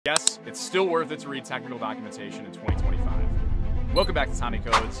Yes, it's still worth it to read technical documentation in 2025. Welcome back to Tommy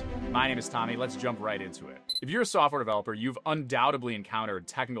Codes. My name is Tommy. Let's jump right into it. If you're a software developer, you've undoubtedly encountered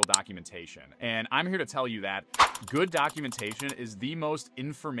technical documentation. And I'm here to tell you that good documentation is the most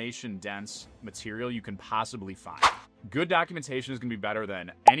information-dense material you can possibly find. Good documentation is going to be better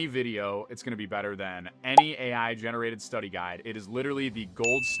than any video. It's going to be better than any AI-generated study guide. It is literally the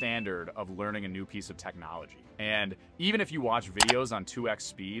gold standard of learning a new piece of technology. And even if you watch videos on 2x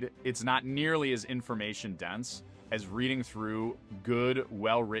speed, it's not nearly as information-dense as reading through good,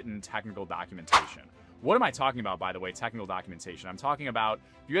 well-written technical documentation. What am I talking about, by the way, technical documentation? I'm talking about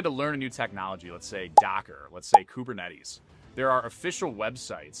if you had to learn a new technology, let's say Docker, let's say Kubernetes. There are official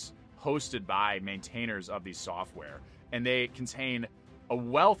websites hosted by maintainers of these software, and they contain a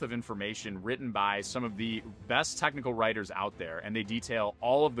wealth of information written by some of the best technical writers out there, and they detail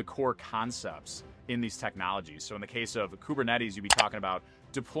all of the core concepts in these technologies. So in the case of Kubernetes, you'd be talking about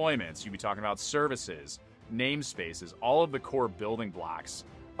deployments, you'd be talking about services, namespaces, all of the core building blocks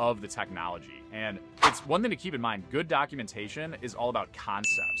of the technology. And it's one thing to keep in mind, good documentation is all about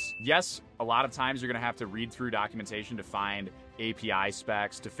concepts. Yes, a lot of times you're gonna have to read through documentation to find API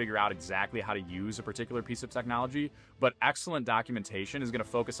specs, to figure out exactly how to use a particular piece of technology, but excellent documentation is gonna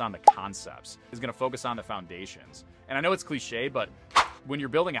focus on the concepts, is gonna focus on the foundations. And I know it's cliche, but when you're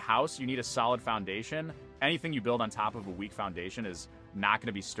building a house, you need a solid foundation. Anything you build on top of a weak foundation is not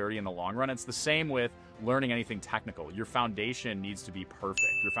gonna be sturdy in the long run. It's the same with learning anything technical. Your foundation needs to be perfect.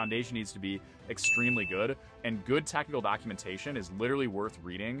 Your foundation needs to be extremely good, and good technical documentation is literally worth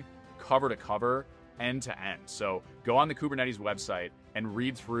reading cover to cover, end to end. So go on the Kubernetes website and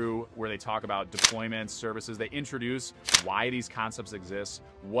read through where they talk about deployments, services. They introduce why these concepts exist,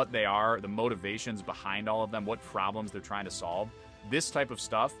 what they are, the motivations behind all of them, what problems they're trying to solve. This type of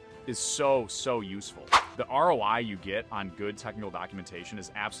stuff is so useful. The ROI you get on good technical documentation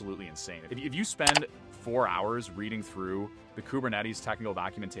is absolutely insane. If you spend 4 hours reading through the Kubernetes technical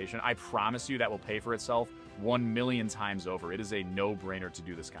documentation, I promise you that will pay for itself 1,000,000 times over. It is a no-brainer to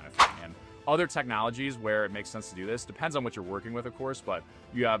do this kind of thing. And other technologies where it makes sense to do this, depends on what you're working with, of course, but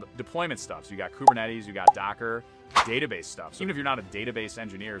you have deployment stuff. So you got Kubernetes, you got Docker, database stuff. So even if you're not a database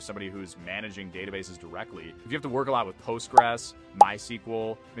engineer, somebody who's managing databases directly, if you have to work a lot with Postgres,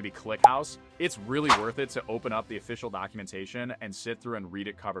 MySQL, maybe ClickHouse, it's really worth it to open up the official documentation and sit through and read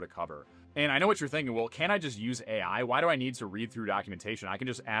it cover to cover. And I know what you're thinking, well, can't I just use AI? Why do I need to read through documentation? I can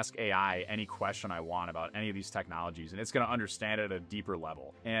just ask AI any question I want about any of these technologies, and it's going to understand it at a deeper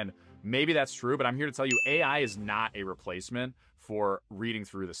level. And maybe that's true, but I'm here to tell you AI is not a replacement for reading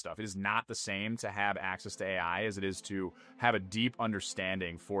through this stuff. It is not the same to have access to AI as it is to have a deep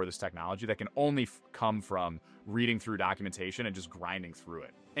understanding for this technology that can only come from reading through documentation and just grinding through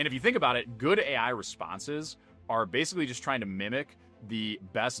it. And if you think about it, good AI responses are basically just trying to mimic the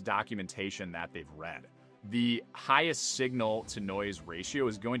best documentation that they've read. The highest signal to noise ratio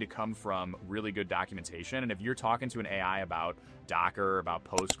is going to come from really good documentation. And if you're talking to an AI about Docker, about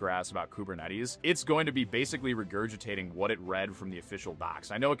Postgres, about Kubernetes, it's going to be basically regurgitating what it read from the official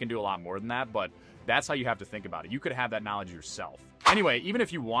docs. I know it can do a lot more than that, but that's how you have to think about it. You could have that knowledge yourself. Anyway, even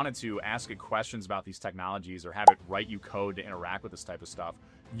if you wanted to ask it questions about these technologies or have it write you code to interact with this type of stuff,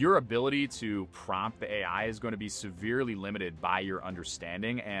 your ability to prompt the AI is going to be severely limited by your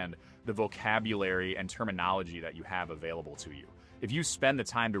understanding and the vocabulary and terminology that you have available to you. If you spend the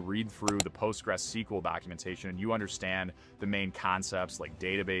time to read through the PostgreSQL documentation and you understand the main concepts like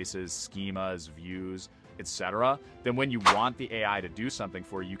databases, schemas, views, etc., then when you want the AI to do something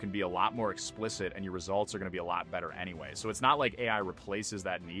for you, you can be a lot more explicit and your results are going to be a lot better anyway. So it's not like AI replaces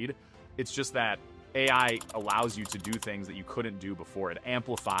that need. It's just that AI allows you to do things that you couldn't do before. It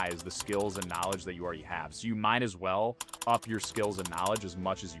amplifies the skills and knowledge that you already have. So you might as well up your skills and knowledge as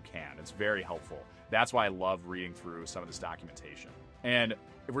much as you can. It's very helpful. That's why I love reading through some of this documentation. And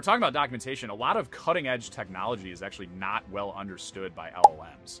if we're talking about documentation, a lot of cutting edge technology is actually not well understood by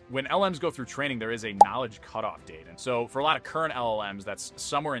LLMs. When LLMs go through training, there is a knowledge cutoff date. And so for a lot of current LLMs, that's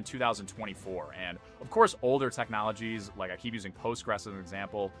somewhere in 2024. And of course, older technologies, like I keep using Postgres as an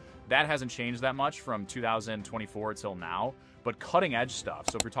example, that hasn't changed that much from 2024 till now. But cutting edge stuff,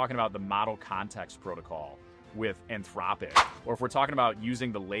 so if we're talking about the model context protocol with Anthropic, or if we're talking about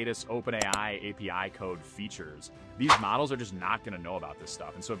using the latest OpenAI API code features, these models are just not going to know about this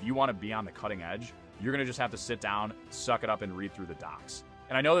stuff. And so if you want to be on the cutting edge, you're going to just have to sit down, suck it up, and read through the docs.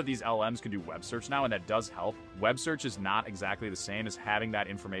 And I know that these LLMs can do web search now, and that does help. Web search is not exactly the same as having that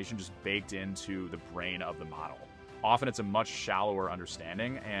information just baked into the brain of the model. Often it's a much shallower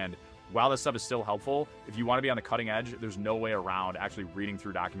understanding, and while this stuff is still helpful, if you want to be on the cutting edge, there's no way around actually reading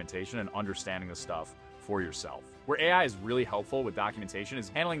through documentation and understanding this stuff for yourself. Where AI is really helpful with documentation is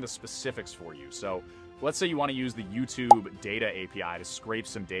handling the specifics for you. So let's say you want to use the YouTube data API to scrape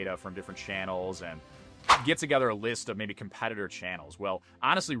some data from different channels and get together a list of maybe competitor channels. Well,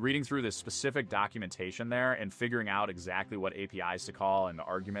 honestly, reading through this specific documentation there and figuring out exactly what APIs to call and the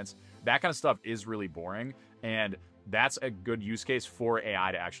arguments, that kind of stuff is really boring. And that's a good use case for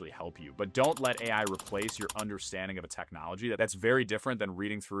AI to actually help you. But don't let AI replace your understanding of a technology. That's very different than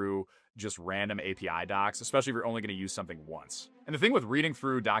reading through just random API docs, especially if you're only going to use something once. And the thing with reading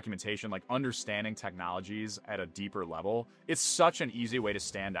through documentation, like understanding technologies at a deeper level, it's such an easy way to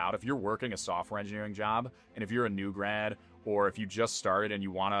stand out. If you're working a software engineering job, and if you're a new grad, or if you just started and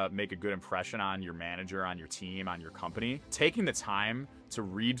you want to make a good impression on your manager, on your team, on your company, taking the time to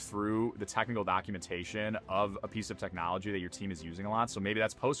read through the technical documentation of a piece of technology that your team is using a lot. So maybe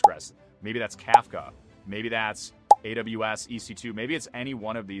that's Postgres, maybe that's Kafka, maybe that's AWS, EC2, maybe it's any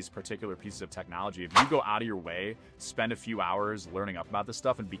one of these particular pieces of technology. If you go out of your way, spend a few hours learning up about this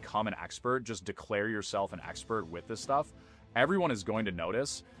stuff and become an expert, just declare yourself an expert with this stuff, everyone is going to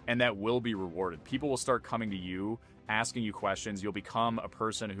notice, and that will be rewarded. People will start coming to you, asking you questions. You'll become a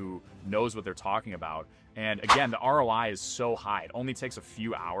person who knows what they're talking about. And again, the ROI is so high. It only takes a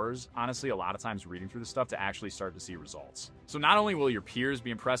few hours, honestly, a lot of times reading through this stuff to actually start to see results. So not only will your peers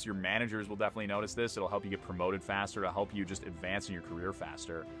be impressed, your managers will definitely notice this. It'll help you get promoted faster. It'll help you just advance in your career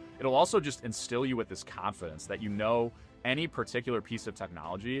faster. It'll also just instill you with this confidence that you know any particular piece of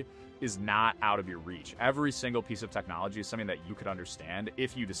technology is not out of your reach. Every single piece of technology is something that you could understand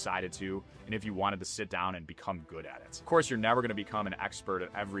if you decided to, and if you wanted to sit down and become good at it. Of course, you're never going to become an expert at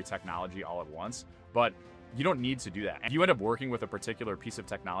every technology all at once, but you don't need to do that. If you end up working with a particular piece of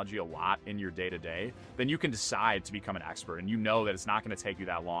technology a lot in your day-to-day, then you can decide to become an expert, and you know that it's not going to take you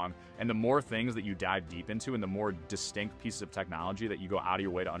that long. And the more things that you dive deep into and the more distinct pieces of technology that you go out of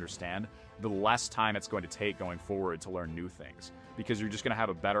your way to understand, the less time it's going to take going forward to learn new things, because you're just going to have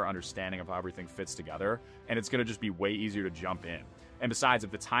a better understanding of how everything fits together, and it's going to just be way easier to jump in. And besides, if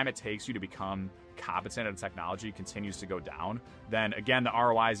the time it takes you to become competent at a technology continues to go down, then again, the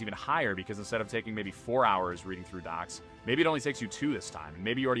ROI is even higher, because instead of taking maybe 4 hours reading through docs, maybe it only takes you 2 this time, and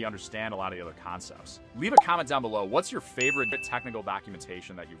maybe you already understand a lot of the other concepts. Leave a comment down below. What's your favorite technical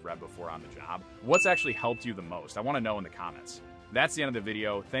documentation that you've read before on the job? What's actually helped you the most? I want to know in the comments. That's the end of the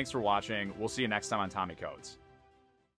video. Thanks for watching. We'll see you next time on Tommy Codes.